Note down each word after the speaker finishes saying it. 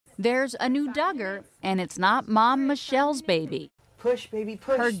There's a new Duggar, and it's not Mom Michelle's baby. Push, baby,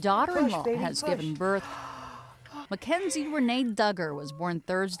 push. Her daughter-in-law has push. given birth. Mackynzie Duggar was born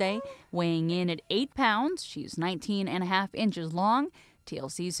Thursday, weighing in at 8 pounds. She's 19.5 inches long.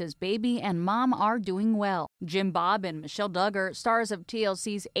 TLC says baby and mom are doing well. Jim Bob and Michelle Duggar, stars of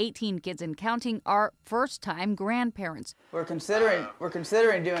TLC's 18 Kids and Counting, are first-time grandparents. We're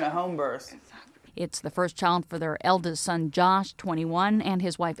considering doing a home birth. It's the first child for their eldest son, Josh, 21, and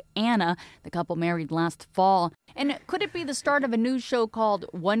his wife, Anna. The couple married last fall. And could it be the start of a new show called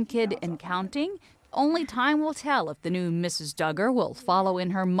One Kid and Counting? Only time will tell if the new Mrs. Duggar will follow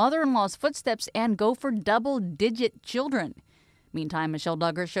in her mother-in-law's footsteps and go for double-digit children. Meantime, Michelle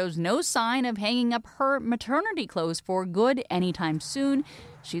Duggar shows no sign of hanging up her maternity clothes for good anytime soon.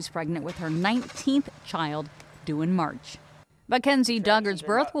 She's pregnant with her 19th child, due in March. Mackynzie Duggar's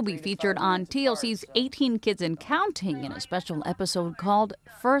birth will be featured on TLC's 18 Kids and Counting in a special episode called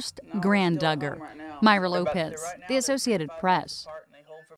First Grandduggar. Myra Lopez, The Associated Press.